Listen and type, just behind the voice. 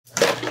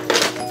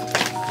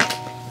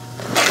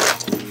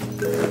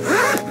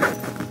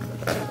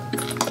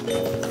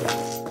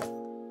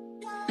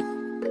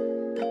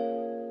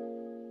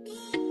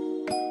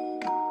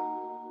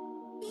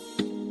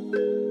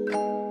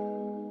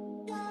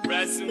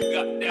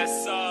got that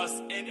sauce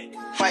in it.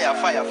 Fire,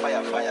 fire,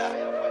 fire,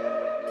 fire.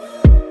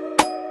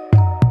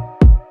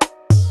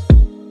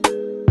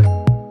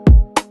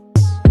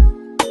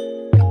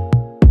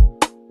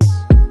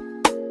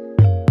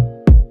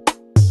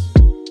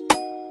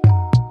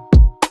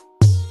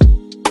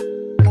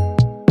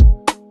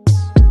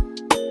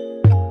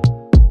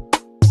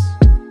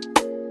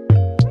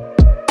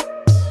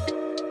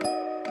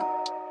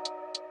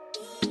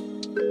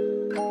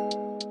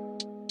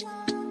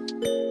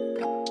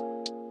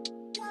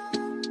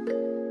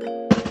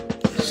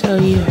 So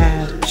you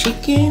have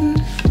chicken,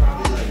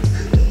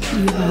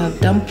 you have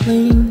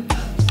dumpling,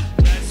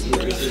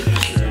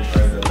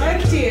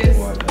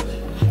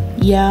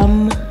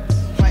 yum.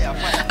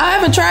 I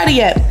haven't tried it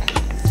yet.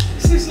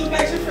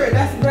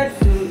 That's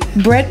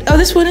breadfruit. Bread? Oh,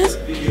 this one is?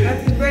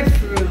 That's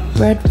breadfruit.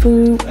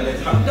 Breadfruit,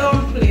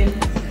 Dumpling.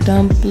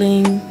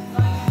 dumpling,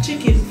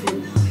 Chicken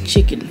fruit.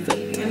 chicken foot,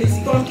 And it's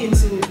pumpkin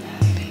soup.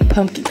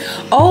 pumpkin.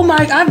 Oh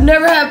my, I've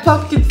never had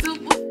pumpkin soup.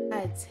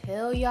 I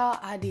tell y'all,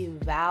 I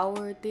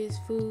devoured this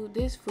food.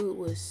 This food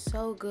was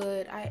so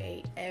good. I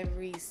ate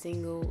every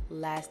single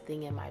last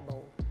thing in my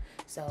bowl.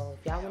 So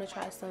if y'all want to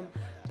try some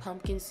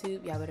pumpkin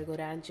soup, y'all better go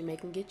down to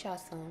Jamaica and get y'all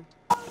some.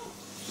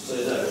 So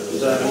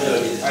is that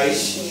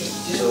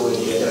ice? So when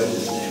you get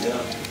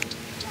that,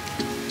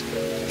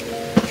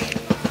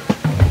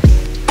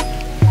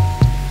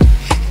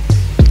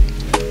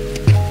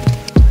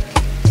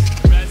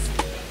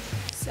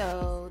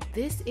 So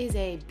this is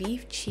a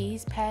beef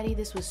cheese patty.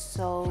 This was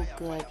so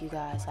good, you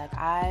guys. Like,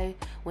 I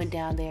went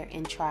down there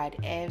and tried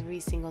every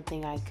single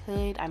thing I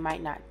could. I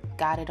might not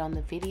got it on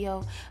the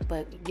video,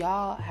 but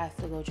y'all have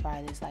to go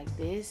try this. Like,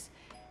 this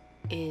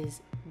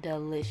is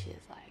delicious.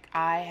 Like,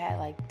 I had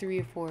like 3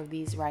 or 4 of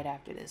these right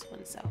after this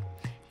one. So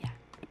yeah.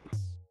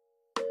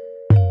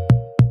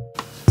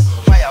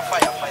 Fire,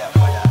 fire, fire,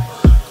 fire.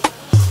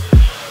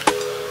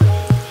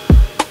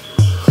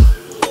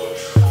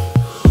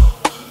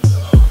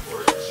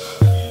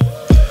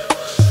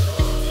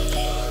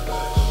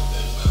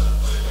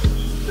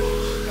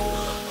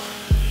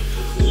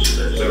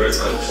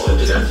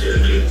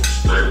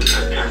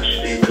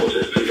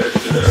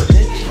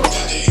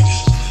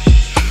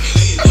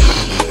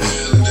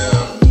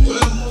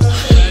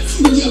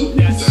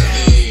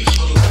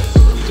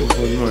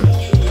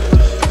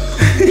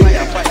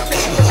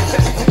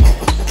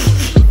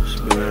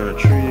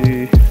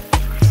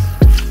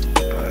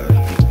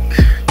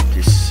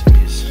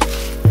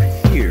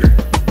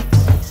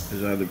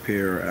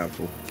 pear or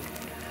apple.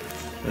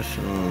 That's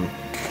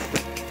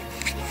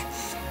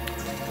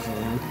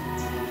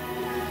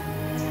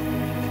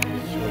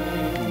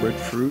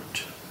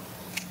breadfruit.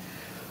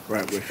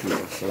 Right, breadfruit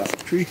off that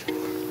tree.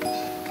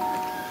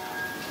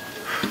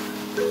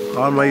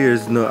 All my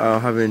years, no, I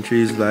don't have any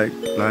trees like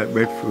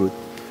breadfruit.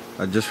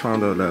 I just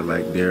found out that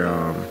like their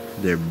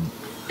the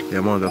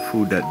amount of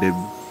food that they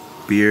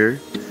bear,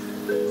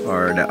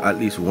 or that at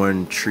least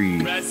one tree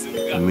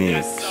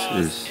makes,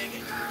 is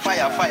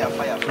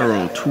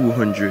around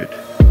 200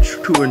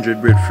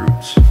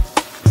 breadfruits.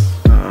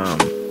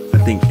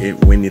 I think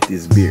when it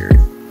is beard,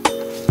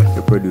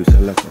 they produce a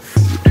lot of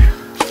food.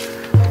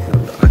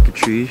 The ackee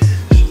tree,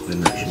 this is the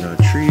national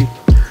tree.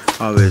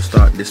 I always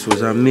thought this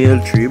was a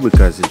male tree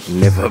because it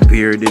never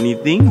beared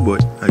anything,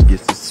 but I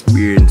guess it's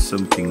bearing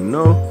something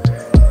now.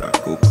 Got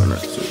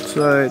coconuts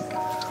outside.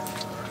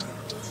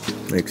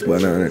 Next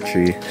banana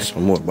tree,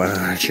 some more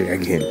banana tree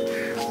again.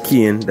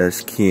 Cane,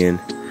 that's cane.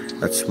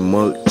 That's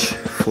mulch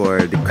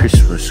for the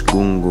Christmas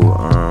gungo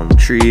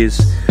trees.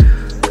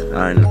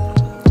 And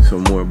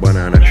some more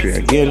banana tree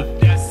again.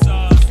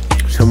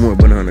 Some more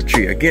banana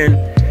tree again.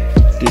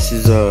 This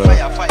is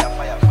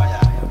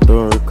I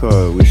don't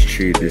recall which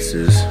tree this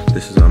is.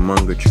 This is a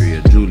mango tree,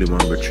 a Julie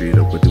mango tree,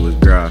 though, but it was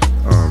grass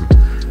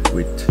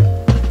with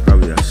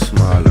probably a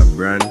smaller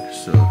brand,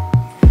 so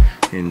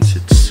hence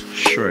it's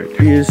short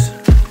trees.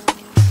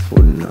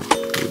 Wouldn't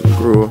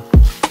grow.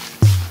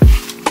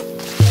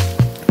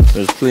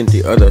 There's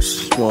plenty other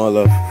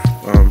smaller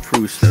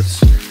fruits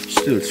that's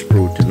still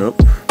sprouting up.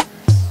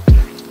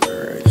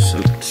 Alright, so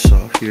it's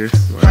off here.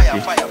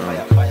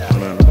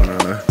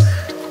 Banana,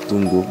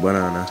 gungo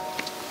banana,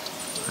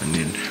 and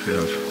then we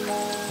have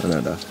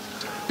another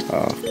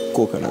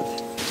coconut.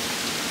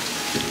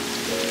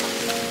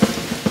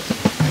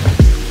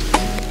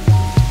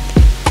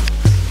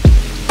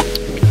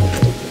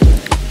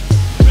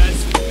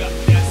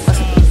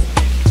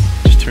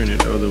 Just turn it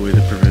the other way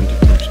to prevent it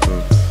from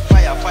spilling.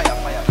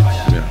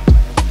 Yeah.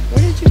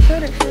 Where did you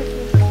put it?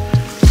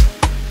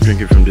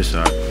 Drink it from this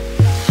side.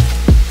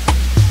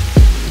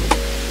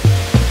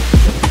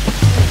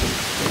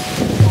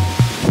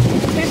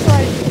 Tastes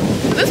like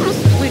this one's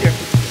sweeter.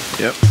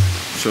 Yep.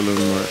 So a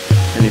little more.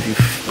 And if you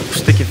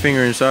stick your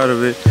finger inside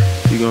of it,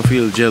 you're gonna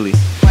feel jelly.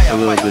 A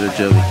little bit of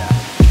jelly.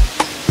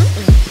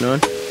 None?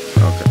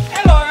 Okay.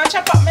 Hello, I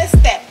chop up my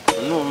step.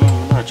 No,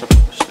 not chop up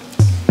my step.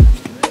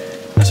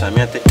 That's why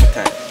I take my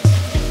time.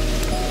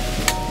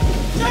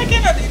 I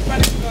cannot eat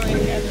money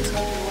again.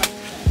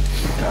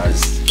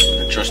 Guys,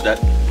 I trust that.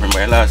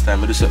 Remember last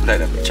time I do something like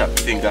that, I chop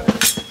the finger.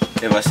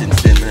 Ever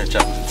since then, I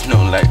chop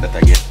nothing like that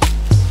again.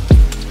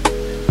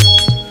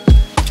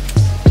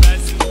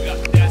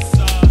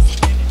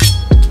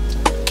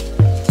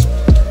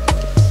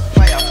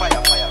 Fire,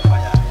 fire, fire,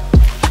 fire.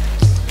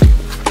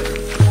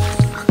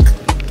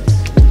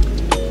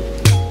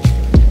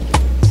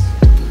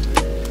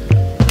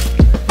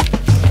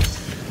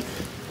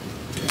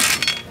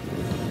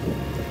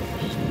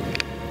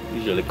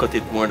 Usually cut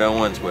it more than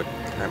once, but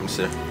I'm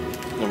saying,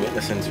 no make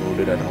the sense when we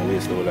do that and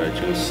waste all our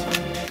juice.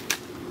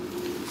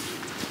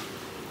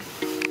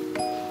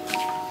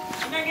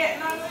 You not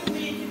getting on with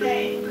me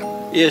today?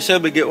 Yeah,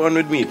 Shelby, get one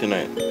with me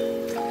tonight.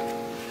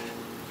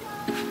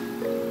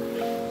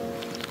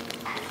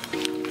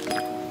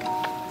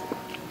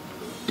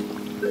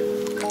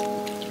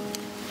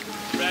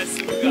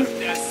 Brazil got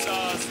that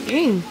sauce.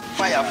 Dang,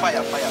 Fire,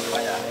 fire, fire,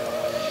 fire.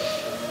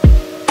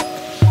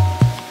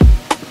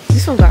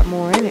 this one got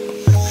more in it.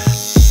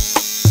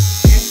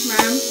 Yes,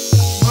 ma'am.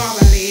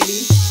 Barber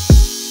lady.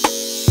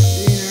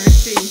 Doing her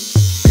thing.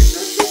 That's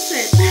what she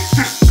said.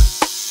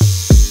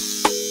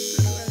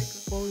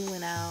 Before we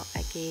went out,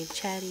 I gave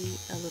Chatty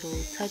a little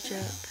touch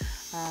up.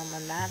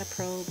 I'm not a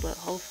pro, but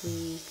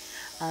hopefully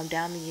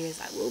down the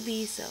years I will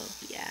be. So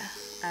yeah,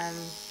 I'm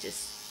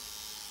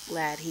just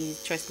glad he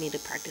trusts me to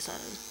practice on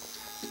him.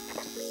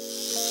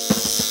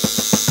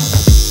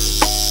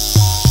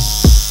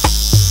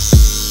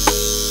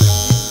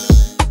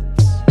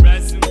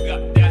 Brazil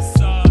got that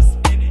sauce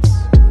in it.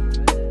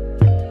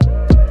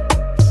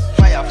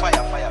 Fire,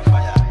 fire, fire,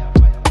 fire.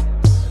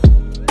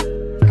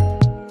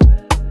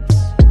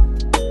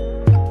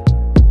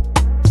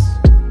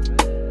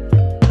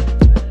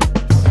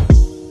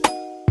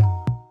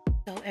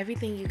 So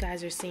everything you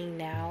guys are seeing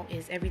now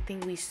is everything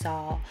we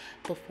saw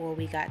before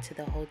we got to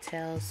the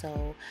hotel.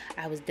 So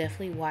I was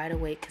definitely wide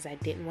awake because I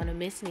didn't want to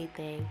miss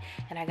anything,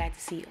 and I got to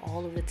see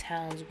all of the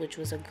towns, which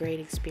was a great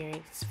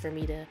experience for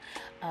me to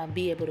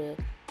be able to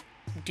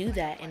do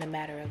that in a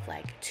matter of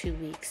like 2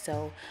 weeks.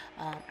 So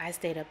I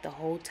stayed up the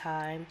whole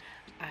time.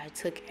 I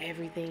took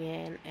everything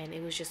in, and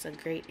it was just a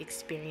great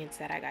experience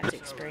that I got to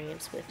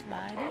experience with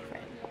my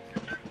boyfriend.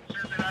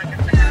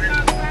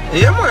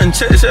 Yeah, man,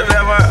 Shelby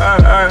have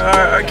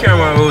our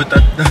camera out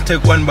that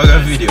take one bag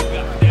of video.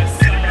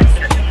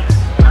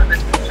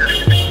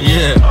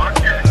 Yeah.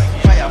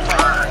 Fire,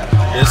 fire,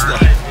 fire. Yes, sir.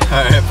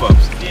 Alright,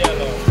 pops.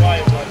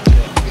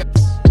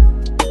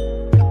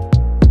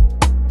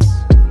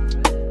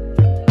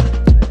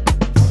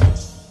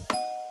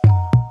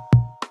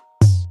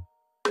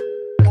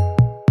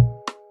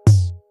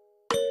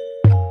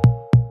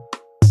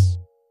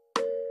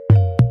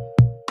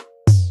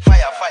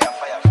 Fire, fire,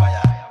 fire,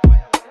 fire.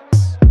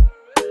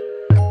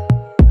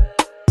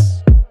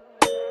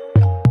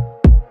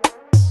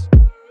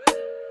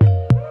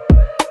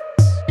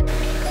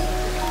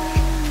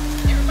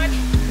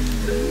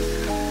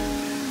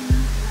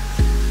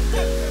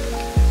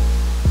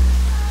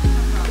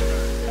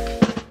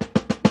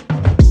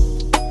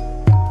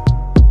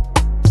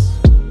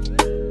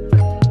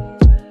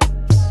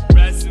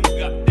 Brazil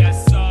got that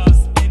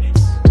sauce in it.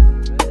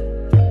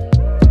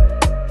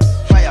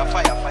 Fire,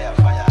 fire, fire,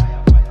 fire.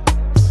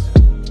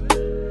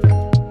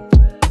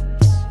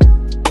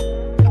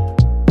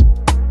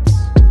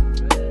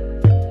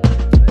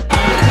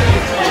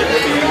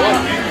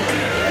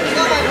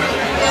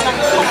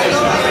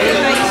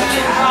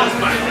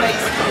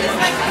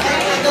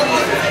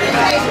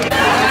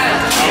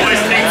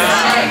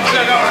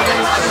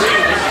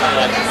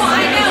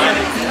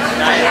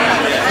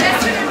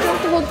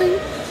 The whole thing.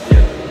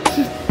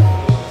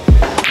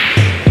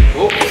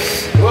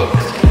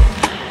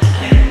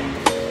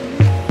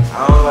 I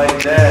don't like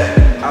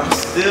that. I'm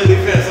still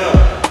defense up.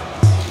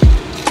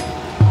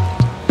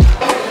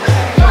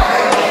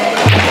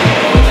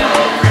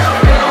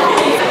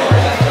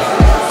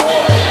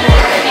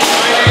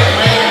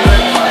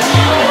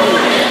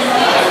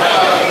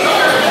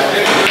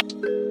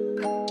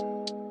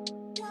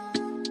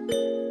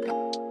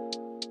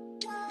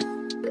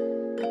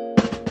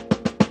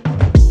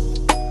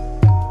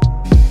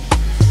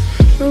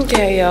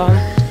 Okay, y'all.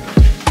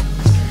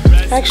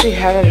 I actually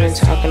haven't been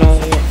talking all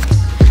yet.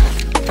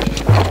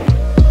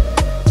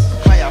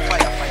 Fire,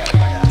 fire, fire,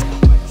 fire.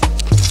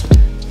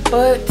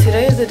 But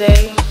today's the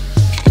day.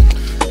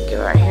 Get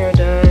my hair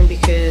done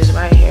because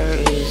my hair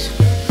is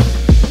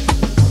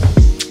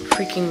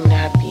freaking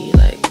nappy.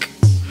 Like,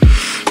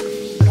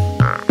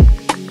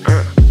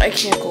 I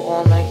can't go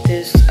on like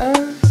this.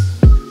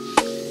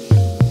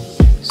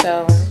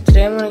 So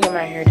today I'm gonna get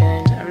my hair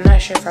done. I'm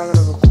not sure if I'm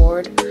gonna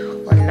record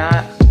or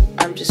not.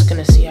 I'm just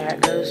gonna see how it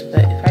goes.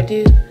 But if I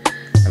do,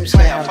 I'm just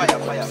gonna Fire, have fire,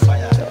 it.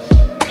 fire,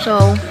 fire.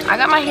 So I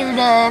got my hair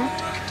done.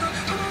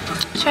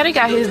 Shady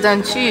got his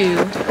done too.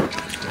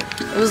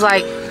 It was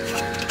like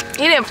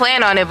he didn't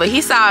plan on it, but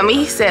he saw me.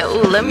 He said,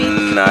 "Ooh, let me."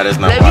 Nah, that's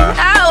not Let me. why.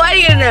 Oh, why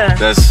you know?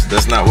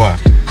 That's not why.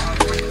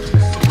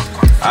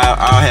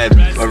 I had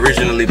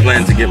originally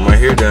planned to get my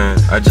hair done.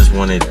 I just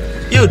wanted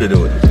you to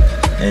do it,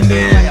 and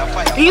then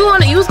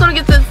You was gonna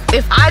get the.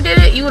 If I did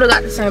it, you would have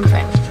got the same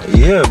thing.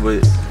 yeah,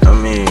 but I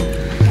mean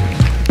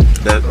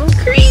that's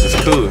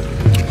cool.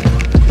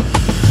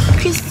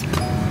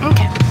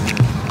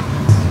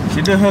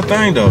 She did her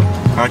thing though.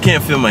 I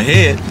can't feel my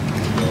head.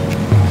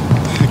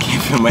 I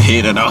can't feel my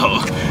head at all.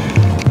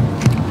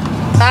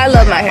 I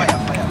love my hair.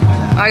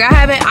 Like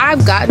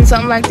I've gotten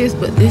something like this,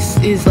 but this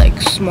is like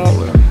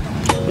smaller,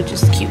 which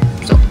is cute.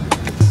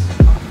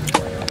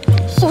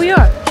 So we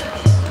are.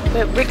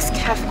 We're at Rick's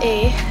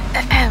Cafe.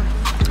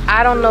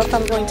 I don't know if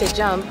I'm going to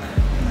jump,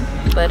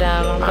 but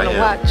I'm gonna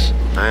watch.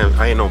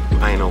 I ain't no.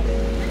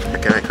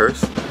 Can I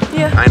curse?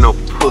 Yeah. I ain't no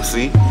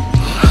pussy.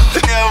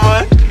 Yeah,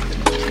 man.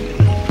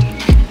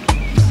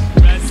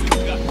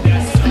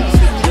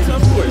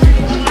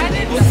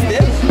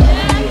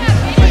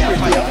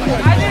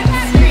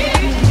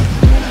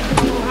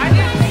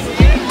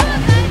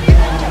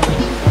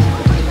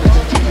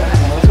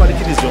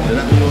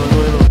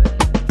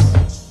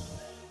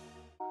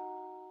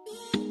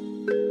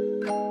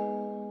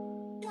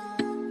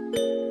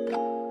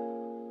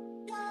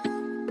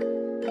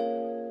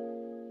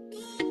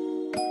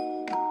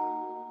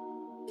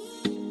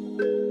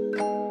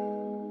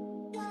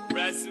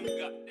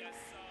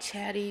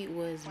 Chatty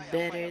was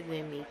better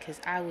than me because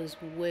I was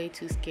way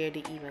too scared to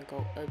even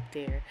go up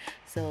there.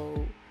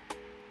 So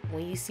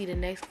when you see the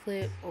next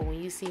clip or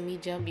when you see me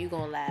jump, you're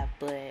gonna laugh,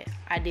 but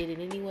I did it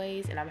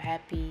anyways, and I'm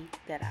happy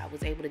that I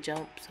was able to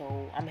jump,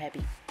 so I'm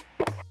happy.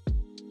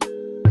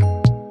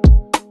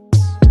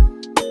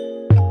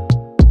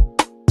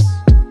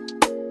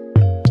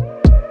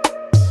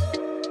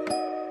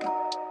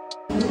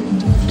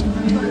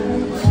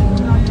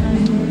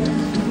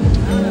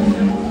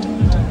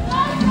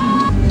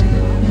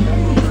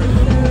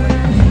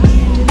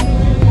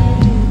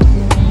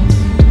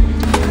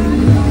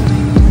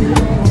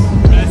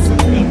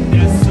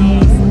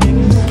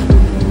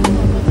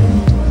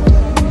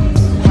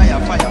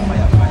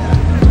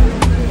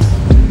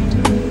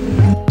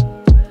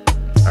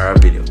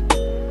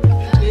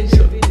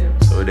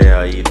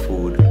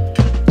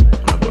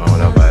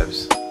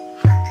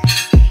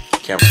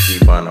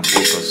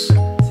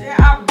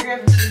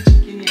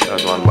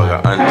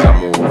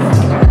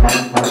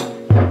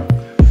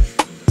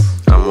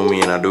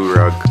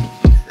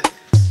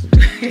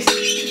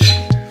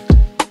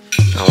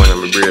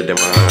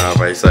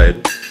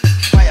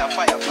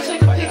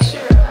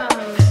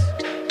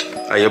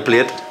 Are you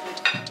plate?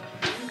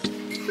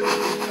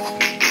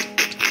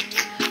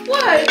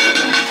 What?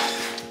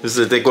 Just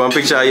to take one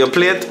picture of your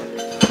plate.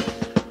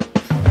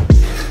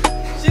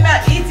 She's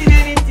not eating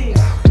anything.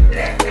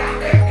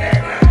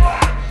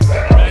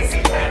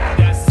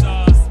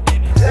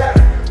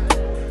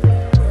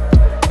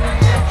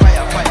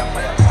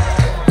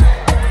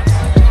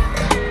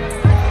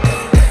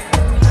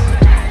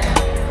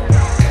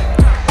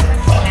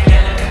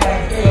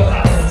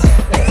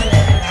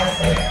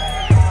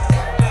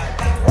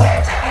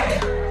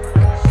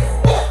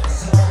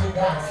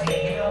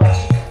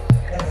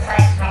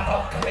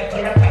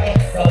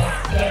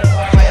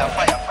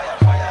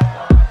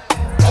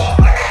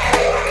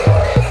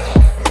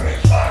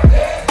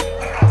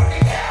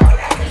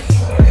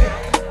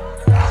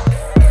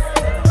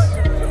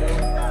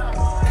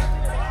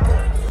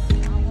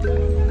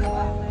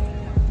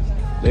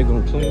 They're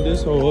gonna clean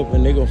this hole up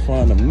and they're gonna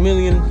find a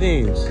million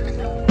things.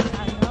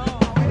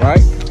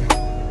 Right?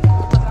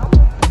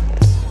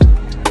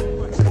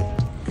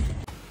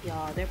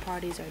 Y'all, their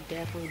parties are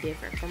definitely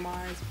different from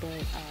ours,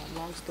 but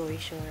long story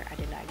short, I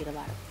did not get a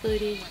lot of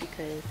footage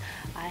because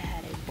I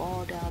had a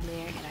ball down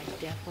there, and I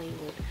definitely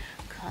would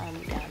come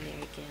down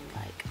there again.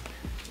 Like,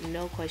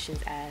 no questions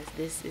asked.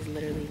 This is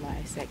literally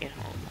my second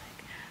home. Like,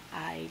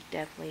 I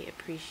definitely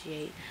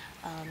appreciate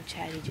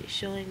Chatty just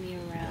showing me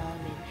around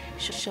and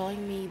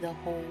showing me the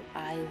whole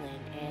island,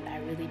 and I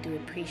really do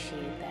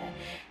appreciate that.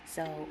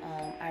 So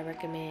I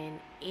recommend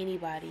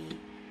anybody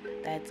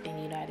that's in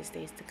the United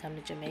States to come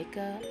to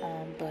Jamaica.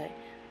 But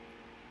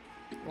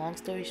long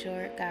story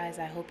short, guys,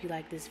 I hope you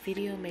like this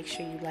video. Make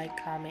sure you like,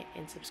 comment,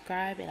 and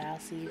subscribe, and I'll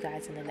see you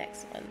guys in the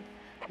next one.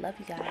 Love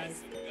you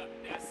guys.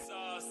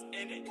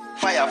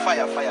 Fire,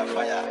 fire, fire,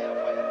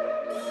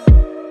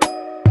 fire.